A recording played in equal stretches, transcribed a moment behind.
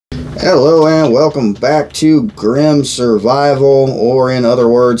Hello and welcome back to Grim Survival, or in other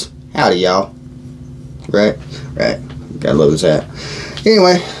words, howdy y'all. Right, gotta love this hat.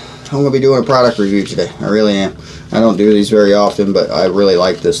 Anyway, I'm gonna be doing a product review today. I really am. I don't do these very often, but I really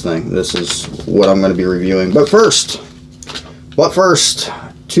like this thing. This is what I'm gonna be reviewing. But first,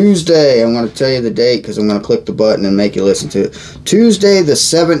 Tuesday, I'm going to tell you the date because I'm going to click the button and make you listen to it. Tuesday the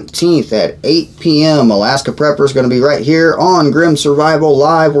 17th at 8 p.m. Alaska Prepper is going to be right here on Grim Survival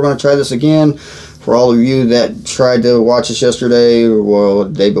Live. We're going to try this again. For all of you that tried to watch this yesterday, well,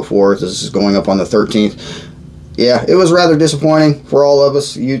 the day before, this is going up on the 13th. Yeah, it was rather disappointing for all of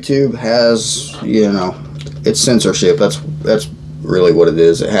us. YouTube has, you know, it's censorship. That's really what it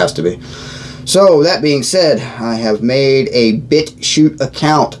is. It has to be. So, that being said, I have made a BitChute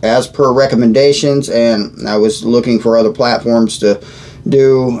account as per recommendations, and I was looking for other platforms to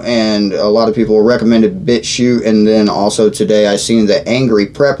do, and a lot of people recommended BitChute, and then also today I seen that Angry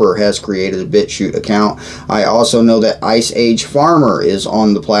Prepper has created a BitChute account. I also know that Ice Age Farmer is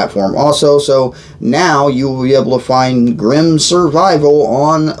on the platform also, so now you will be able to find Grim Survival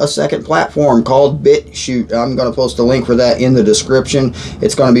on a second platform called BitChute. I'm going to post a link for that in the description.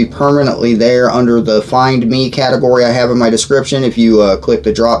 It's going to be permanently there under the Find Me category I have in my description. If you click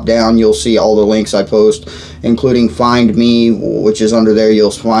the drop down, you'll see all the links I post, including Find Me, which is under there.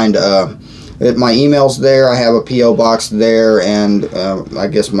 You'll find my email's there. I have a P.O. box there, and I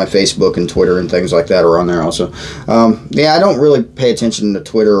guess my Facebook and Twitter and things like that are on there also. Yeah, I don't really pay attention to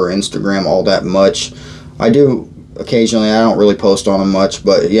Twitter or Instagram all that much. I do occasionally. I don't really post on them much,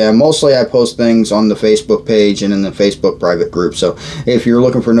 but yeah, mostly I post things on the Facebook page and in the Facebook private group. So if you're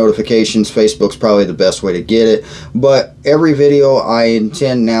looking for notifications, Facebook's probably the best way to get it. But every video I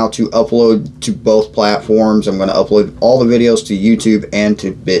intend now to upload to both platforms. I'm going to upload all the videos to YouTube and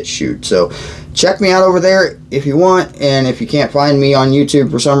to BitChute. So check me out over there if you want, and if you can't find me on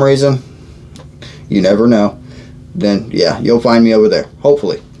YouTube for some reason, you never know, then yeah, you'll find me over there,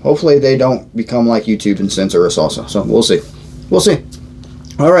 hopefully. Hopefully they don't become like YouTube and censor us also. So we'll see. We'll see.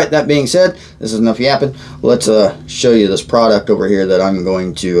 Alright, that being said, this is enough yapping. Let's show you this product over here that I'm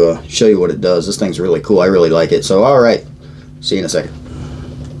going to show you what it does. This thing's really cool. I really like it. So alright, see you in a second.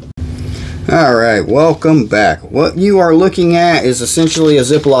 Alright, welcome back. What you are looking at is essentially a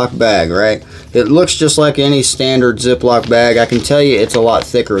Ziploc bag, right? It looks just like any standard Ziploc bag. I can tell you it's a lot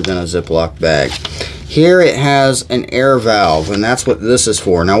thicker than a Ziploc bag. Here it has an air valve, and that's what this is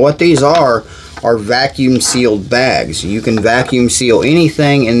for. Now what these are vacuum sealed bags. You can vacuum seal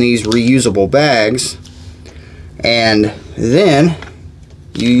anything in these reusable bags, and then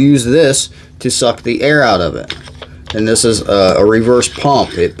you use this to suck the air out of it. And this is a reverse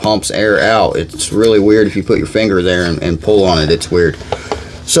pump. It pumps air out. It's really weird if you put your finger there and pull on it. It's weird.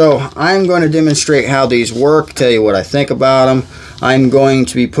 So I'm going to demonstrate how these work, tell you what I think about them. I'm going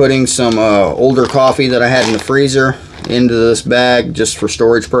to be putting some older coffee that I had in the freezer into this bag just for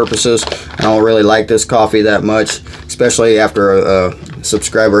storage purposes. I don't really like this coffee that much, especially after a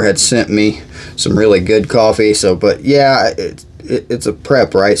subscriber had sent me some really good coffee. So, but yeah, it's a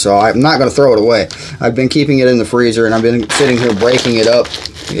prep, right? So I'm not going to throw it away. I've been keeping it in the freezer, and I've been sitting here breaking it up.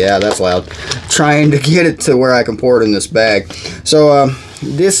 Yeah, that's loud. Trying to get it to where I can pour it in this bag. So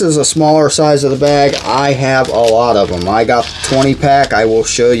this is a smaller size of the bag. I have a lot of them. I got the 20 pack. I will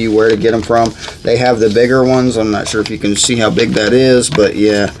show you where to get them from. They have the bigger ones. I'm not sure if you can see how big that is, but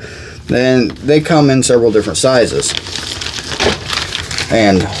yeah. Then they come in several different sizes.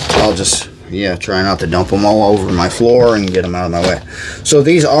 And I'll just, yeah, try not to dump them all over my floor and get them out of my way. So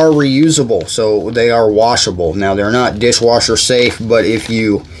these are reusable, so they are washable. Now they're not dishwasher safe, but if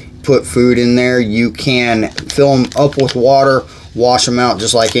you put food in there, you can fill them up with water, wash them out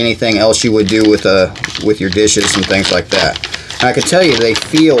just like anything else you would do with your dishes and things like that. And I can tell you, they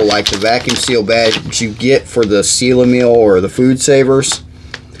feel like the vacuum seal bags you get for the Seal-A-Meal or the Food Savers.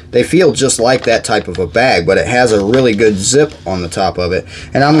 They feel just like that type of a bag, but it has a really good zip on the top of it.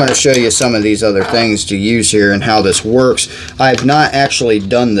 And I'm going to show you some of these other things to use here and how this works. I've not actually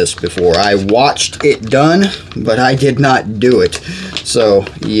done this before. I watched it done, but I did not do it. So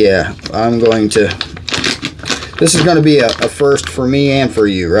yeah, I'm going to... This is going to be a first for me and for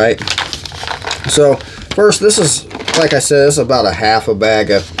you, right? So first, this is, like I said, this is about a half a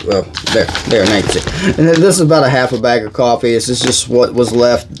bag of, there, now you can see. And this is about a half a bag of coffee. This is just what was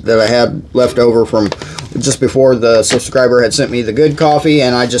left that I had left over from just before the subscriber had sent me the good coffee,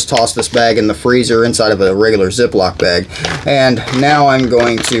 and I just tossed this bag in the freezer inside of a regular Ziploc bag. And now I'm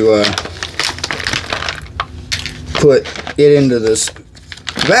going to put it into this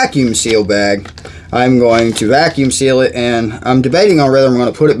vacuum seal bag. I'm going to vacuum seal it, and I'm debating on whether I'm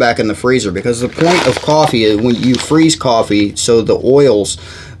going to put it back in the freezer, because the point of coffee is when you freeze coffee so the oils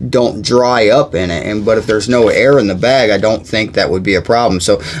don't dry up in it. But if there's no air in the bag, I don't think that would be a problem.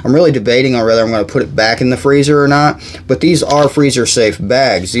 So I'm really debating on whether I'm going to put it back in the freezer or not. But these are freezer safe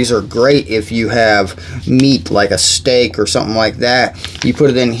bags. These are great if you have meat like a steak or something like that. You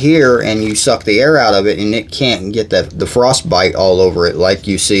put it in here and you suck the air out of it, and it can't get the frostbite all over it like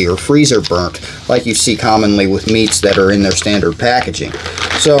you see, or freezer burnt like you see commonly with meats that are in their standard packaging.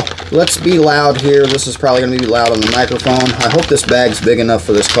 So let's be loud here. This is probably going to be loud on the microphone. I hope this bag's big enough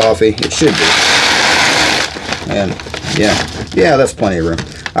for this coffee. It should be. And yeah, that's plenty of room.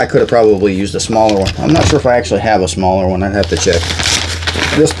 I could have probably used a smaller one. I'm not sure if I actually have a smaller one. I'd have to check.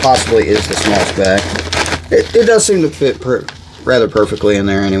 This possibly is the smallest bag. It does seem to fit rather perfectly in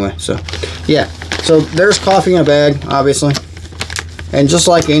there anyway. So yeah, so there's coffee in a bag, obviously. And just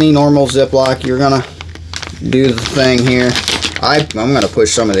like any normal Ziploc, you're gonna do the thing here. I'm gonna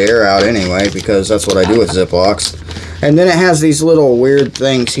push some of the air out anyway, because that's what I do with Ziplocs. And then it has these little weird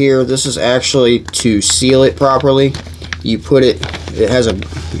things here. This is actually to seal it properly. You put it, it has a,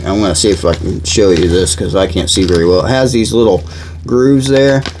 I'm going to see if I can show you this because I can't see very well. It has these little grooves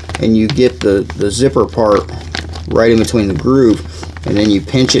there, and you get the zipper part right in between the groove, and then you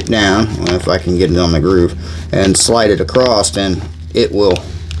pinch it down, if I can get it on the groove, and slide it across, and it will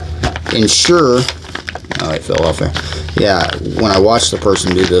ensure, oh, it fell off there. Yeah, when I watched the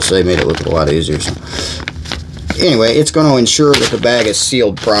person do this, they made it look a lot easier. So anyway, it's going to ensure that the bag is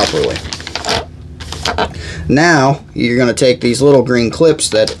sealed properly. Now, you're going to take these little green clips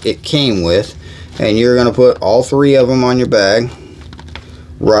that it came with, and you're going to put all 3 of them on your bag,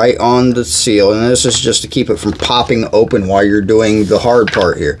 right on the seal. And this is just to keep it from popping open while you're doing the hard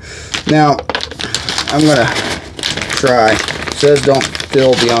part here. Now, I'm going to try. It says don't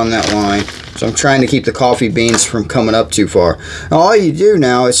fill beyond that line. So I'm trying to keep the coffee beans from coming up too far. Now, all you do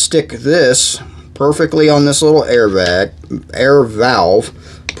now is stick this perfectly on this little air valve,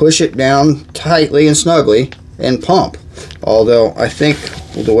 push it down tightly and snugly, and pump. Although I think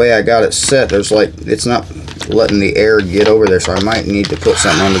the way I got it set, there's like, it's not letting the air get over there, so I might need to put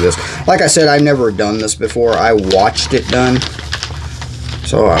something under this. Like I said, I've never done this before. I watched it done,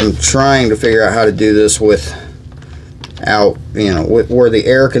 so I'm trying to figure out how to do this without, you know, where the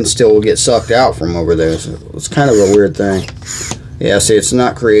air can still get sucked out from over there. So it's kind of a weird thing. Yeah, see, it's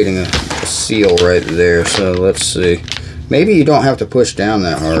not creating a seal right there. So let's see. Maybe you don't have to push down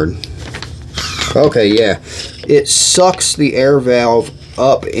that hard. Okay, yeah. It sucks the air valve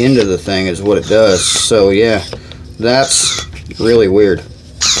up into the thing is what it does. So yeah, that's really weird.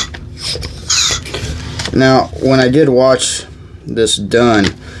 Now, when I did watch this done,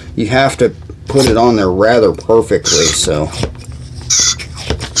 you have to put it on there rather perfectly. So,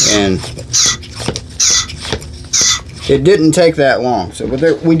 and it didn't take that long. So,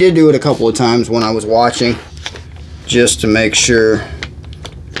 but we did do it a couple of times when I was watching, just to make sure,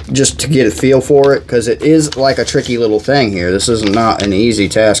 just to get a feel for it, because it is like a tricky little thing here. This is not an easy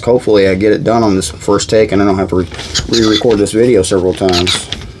task. Hopefully I get it done on this first take and I don't have to re-record this video several times.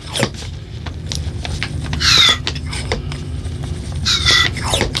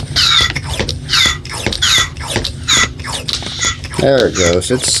 There it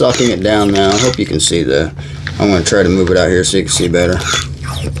goes. It's sucking it down now. I hope you can see that. I'm going to try to move it out here so you can see better.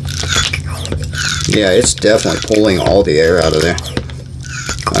 Yeah, it's definitely pulling all the air out of there.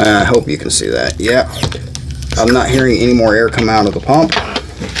 I hope you can see that. Yeah, I'm not hearing any more air come out of the pump.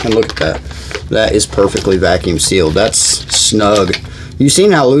 And look at that. That is perfectly vacuum sealed. That's snug. You've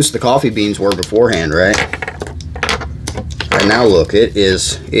seen how loose the coffee beans were beforehand, right? And now look, it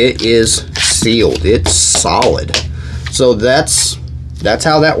is sealed. It's solid. So that's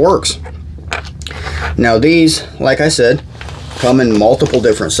how that works. Now these, like I said, come in multiple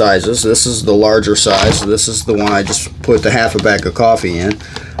different sizes. This is the larger size. This is the one I just put the half a bag of coffee in.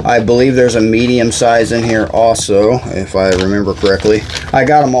 I believe there's a medium size in here also, if I remember correctly. I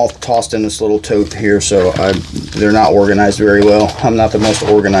got them all tossed in this little tote here, so they're not organized very well. I'm not the most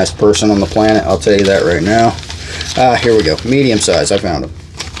organized person on the planet, I'll tell you that right now. Here we go, medium size, I found them.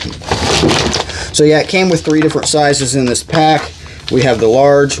 So yeah, it came with 3 different sizes in this pack. We have the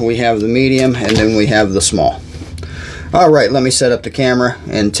large, we have the medium, and then we have the small. Alright, let me set up the camera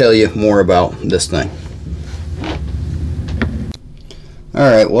and tell you more about this thing.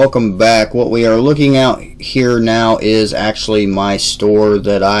 Alright, welcome back. What we are looking at here now is actually my store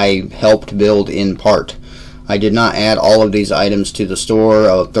that I helped build in part. I did not add all of these items to the store.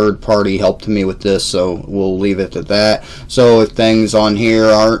 A third party helped me with this, so we'll leave it at that. So if things on here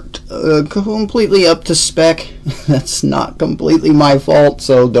aren't completely up to spec, that's not completely my fault,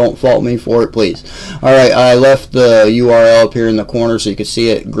 so don't fault me for it, please. Alright, I left the URL up here in the corner so you can see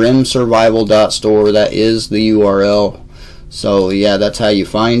it, grimsurvival.store. That is the URL. So yeah, that's how you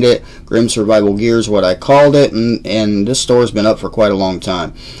find it. Grim Survival Gear is what I called it, and this store's been up for quite a long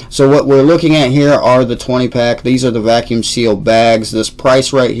time. So what we're looking at here are the 20-pack. These are the vacuum seal bags. This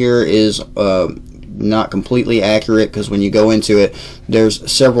price right here is not completely accurate, because when you go into it, there's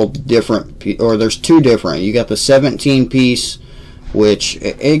several different, or there's two different. You got the 17-piece, which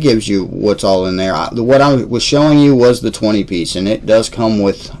it gives you what's all in there. What I was showing you was the 20-piece, and it does come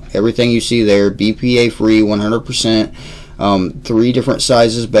with everything you see there, BPA free, 100%. Three different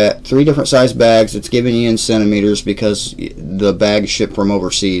size bags. It's giving you in centimeters because the bags ship from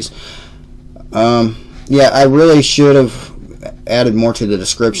overseas. Yeah, I really should have added more to the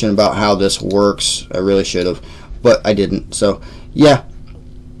description about how this works. I really should have, but I didn't. So yeah,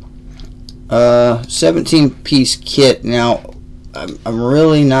 17-piece kit. Now I'm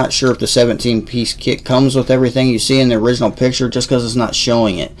really not sure if the 17-piece kit comes with everything you see in the original picture, just because it's not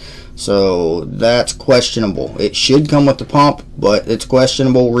showing it. So that's questionable. It should come with the pump, but it's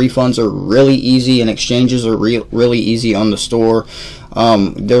questionable. Refunds are really easy, and exchanges are really easy on the store.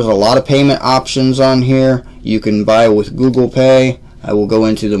 There's a lot of payment options on here. You can buy with Google Pay. I will go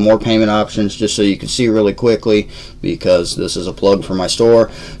into the more payment options just so you can see really quickly, because this is a plug for my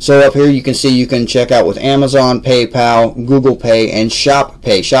store. So up here you can see you can check out with Amazon, PayPal, Google Pay, and Shop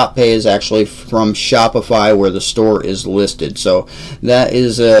Pay. Shop Pay is actually from Shopify, where the store is listed. So that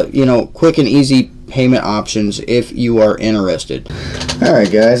is you know, quick and easy payment options if you are interested.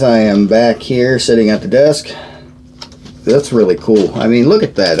 Alright guys, I am back here sitting at the desk. That's really cool. I mean, look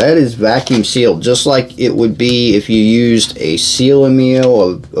at that. That is vacuum sealed, just like it would be if you used a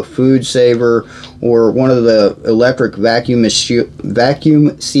Seal-A-Meal, a Food Saver, or one of the electric vacuum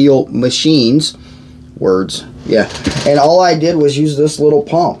seal machines. Words. Yeah. And all I did was use this little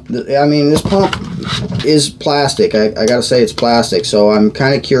pump. I mean, this pump is plastic. I gotta say it's plastic. So I'm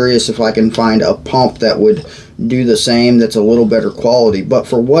kind of curious if I can find a pump that would do the same, that's a little better quality. But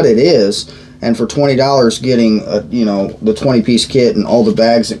for what it is, and for $20 getting you know, the 20-piece kit and all the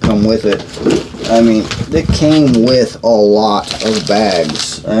bags that come with it, I mean, it came with a lot of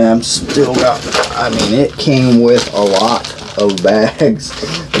bags. And I'm still got, I mean, it came with a lot of bags.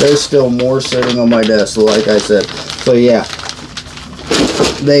 There's still more sitting on my desk, like I said. So yeah,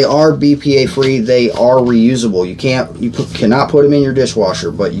 they are BPA free. They are reusable. You cannot put them in your dishwasher,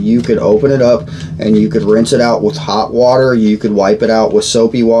 but you could open it up and you could rinse it out with hot water. You could wipe it out with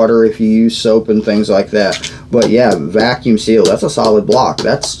soapy water if you use soap and things like that. But yeah, vacuum seal, that's a solid block.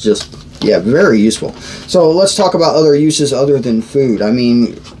 That's just, yeah, very useful. So let's talk about other uses other than food. I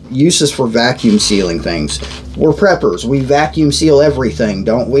mean, uses for vacuum sealing things. We're preppers. We vacuum seal everything,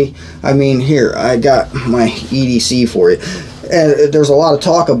 don't we? I mean, here, I got my EDC for you. And there's a lot of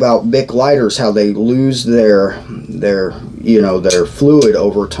talk about Bic lighters, how they lose their you know, their fluid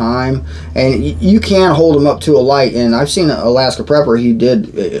over time, and you can't hold them up to a light. And I've seen Alaska Prepper,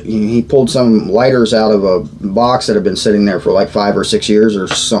 he pulled some lighters out of a box that had been sitting there for like 5 or 6 years or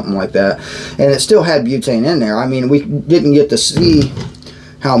something like that, and it still had butane in there. I mean, we didn't get to see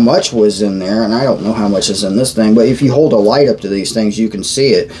how much was in there, and I don't know how much is in this thing, but if you hold a light up to these things, you can see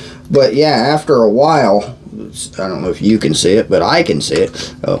it. But yeah, after a while, I don't know if you can see it, but I can see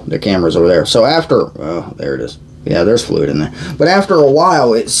it. Oh, the camera's over there. So after, oh, there it is. Yeah, there's fluid in there. But after a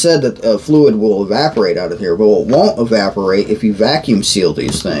while, it said that fluid will evaporate out of here, but it won't evaporate if you vacuum seal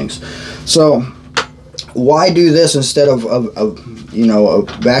these things. So why do this instead of you know, a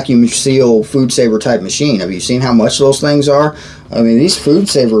vacuum seal Food Saver type machine? Have you seen how much those things are? I mean, these Food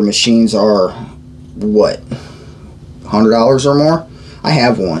Saver machines are, what, $100 or more? I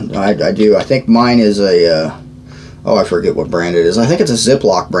have one. I do. I think mine is a, oh, I forget what brand it is. I think it's a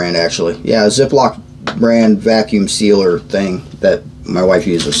Ziploc brand, actually. Yeah, a Ziploc brand vacuum sealer thing that my wife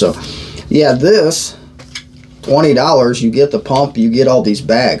uses. So, yeah, this, $20, you get the pump, you get all these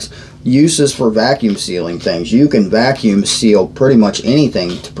bags. Uses for vacuum sealing things. You can vacuum seal pretty much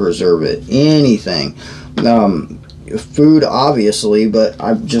anything to preserve it. Anything. Food, obviously, but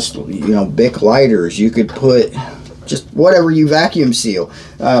I've just, you know, Bic lighters. You could put just whatever you vacuum seal.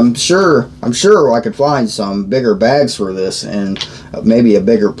 I'm sure I could find some bigger bags for this, and maybe a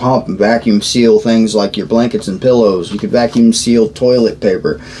bigger pump, and vacuum seal things like your blankets and pillows. You could vacuum seal toilet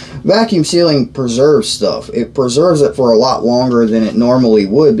paper. Vacuum sealing preserves stuff. It preserves it for a lot longer than it normally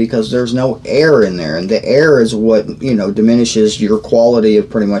would, because there's no air in there, and the air is what, you know, diminishes your quality of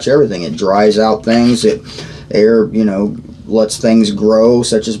pretty much everything. It dries out things. Air, you know, lets things grow,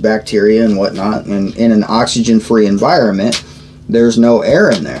 such as bacteria and whatnot, and in an oxygen-free environment, there's no air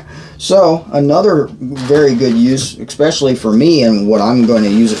in there. So another very good use, especially for me, and what I'm going to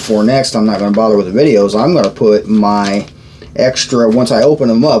use it for next, I'm not going to bother with the videos, I'm going to put my extra, once I open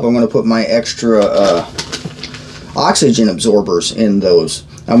them up, I'm going to put my extra oxygen absorbers in those.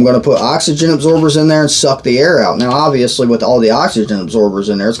 I'm going to put oxygen absorbers in there and suck the air out. Now obviously with all the oxygen absorbers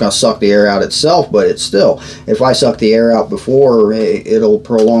in there, it's going to suck the air out itself, but it's still, if I suck the air out before, it'll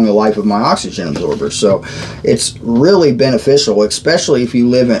prolong the life of my oxygen absorbers. So it's really beneficial, especially if you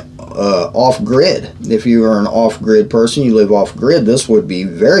live in off-grid. If you are an off-grid person, you live off-grid, this would be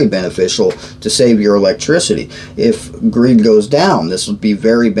very beneficial to save your electricity. If grid goes down, this would be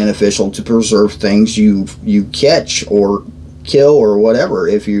very beneficial to preserve things you catch or kill or whatever.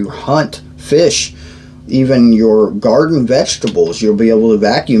 If you hunt, fish, even your garden vegetables, you'll be able to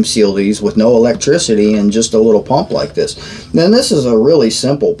vacuum seal these with no electricity and just a little pump like this. Then this is a really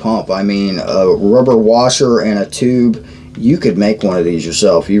simple pump. I mean, a rubber washer and a tube. You could make one of these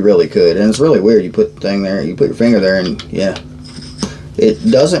yourself. You really could. And it's really weird. You put the thing there, you put your finger there, and yeah,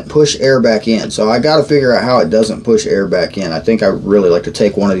 it doesn't push air back in. So I got to figure out how it doesn't push air back in. I think I really like to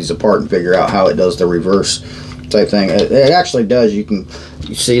take one of these apart and figure out how it does the reverse type thing. It actually does. You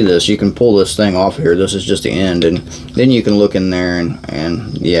see this. You can pull this thing off here. This is just the end, and then you can look in there,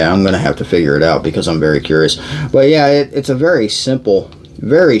 and yeah, I'm going to have to figure it out because I'm very curious. But yeah, it's a very simple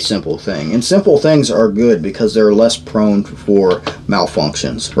thing, and simple things are good because they're less prone for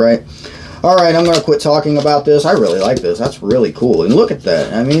malfunctions, right? All right, I'm going to quit talking about this. I really like this. That's really cool. And look at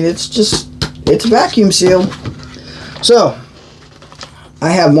that. I mean, it's vacuum sealed. So I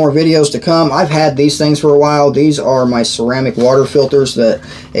have more videos to come. I've had these things for a while. These are my ceramic water filters that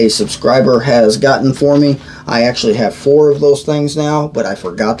a subscriber has gotten for me. I actually have 4 of those things now, but I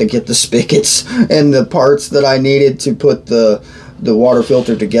forgot to get the spigots and the parts that I needed to put the water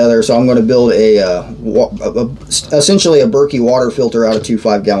filter together. So I'm going to build essentially a Berkey water filter out of 2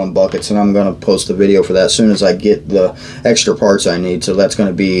 5-gallon buckets, and I'm going to post the video for that as soon as I get the extra parts I need. So that's going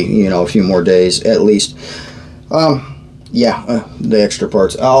to be, you know, a few more days at least. Yeah, the extra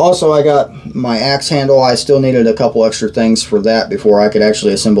parts. Also, I got my axe handle. I still needed a couple extra things for that before I could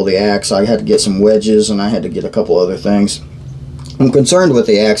actually assemble the axe. I had to get some wedges, and I had to get a couple other things. I'm concerned with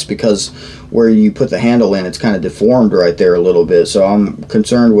the axe because where you put the handle in, it's kind of deformed right there a little bit. So I'm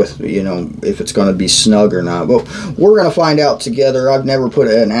concerned with, you know, if it's going to be snug or not. But we're going to find out together. I've never put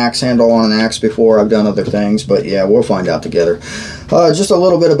an axe handle on an axe before. I've done other things, but yeah, we'll find out together. Just a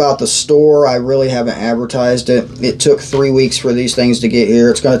little bit about the store. I really haven't advertised it. It took 3 weeks for these things to get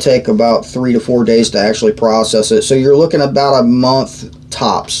here. It's going to take about 3 to 4 days to actually process it. So you're looking about a month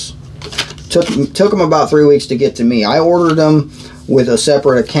tops. Took them about 3 weeks to get to me. I ordered them with a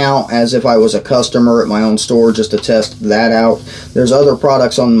separate account as if I was a customer at my own store, just to test that out. There's other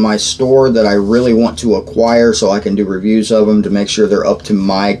products on my store that I really want to acquire so I can do reviews of them to make sure they're up to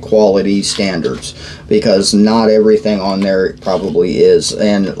my quality standards, because not everything on there probably is.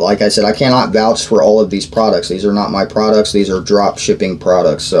 And like I said, I cannot vouch for all of these products. These are not my products. These are drop shipping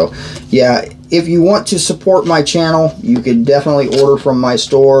products. So yeah, if you want to support my channel, you could definitely order from my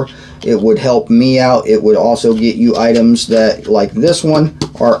store. It would help me out. It would also get you items that, like this one,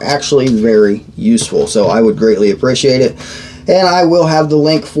 are actually very useful. So I would greatly appreciate it. And I will have the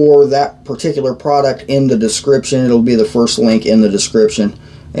link for that particular product in the description. It'll be the first link in the description.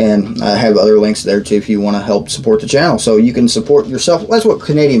 And I have other links there too if you want to help support the channel. So you can support yourself. That's what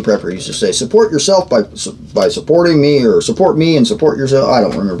Canadian Prepper used to say. Support yourself by supporting me, or support me and support yourself. I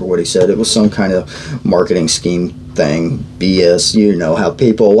don't remember what he said. It was some kind of marketing scheme thing. BS. You know how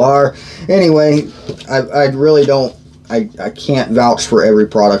people are. Anyway, I really don't. I can't vouch for every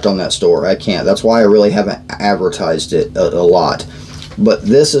product on that store. I can't. That's why I really haven't advertised it a lot. But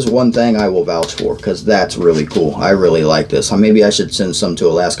this is one thing I will vouch for, because that's really cool. I really like this. Maybe I should send some to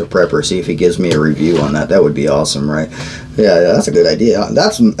Alaska Prepper, see if he gives me a review on that. That would be awesome, right? Yeah, that's a good idea.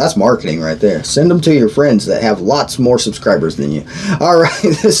 That's marketing right there. Send them to your friends that have lots more subscribers than you. All right,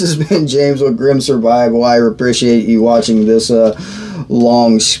 this has been James with Grim Survival. I appreciate you watching this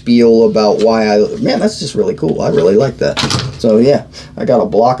long spiel about why man, that's just really cool. I really like that. So yeah, I got a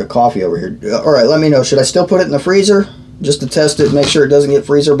block of coffee over here. All right, let me know. Should I still put it in the freezer just to test it, make sure it doesn't get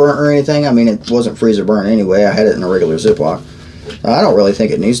freezer burnt or anything? I mean, it wasn't freezer burnt anyway. I had it in a regular Ziploc. I don't really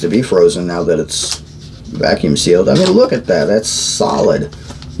think it needs to be frozen now that it's vacuum sealed. I mean, look at that. That's solid.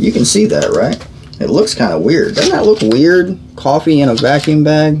 You can see that, right? It looks kind of weird. Doesn't that look weird? Coffee in a vacuum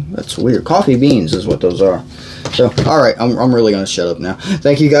bag? That's weird. Coffee beans is what those are. So, all right, I'm really going to shut up now.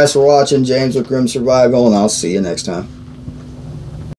 Thank you guys for watching. James with Grim Survival, and I'll see you next time.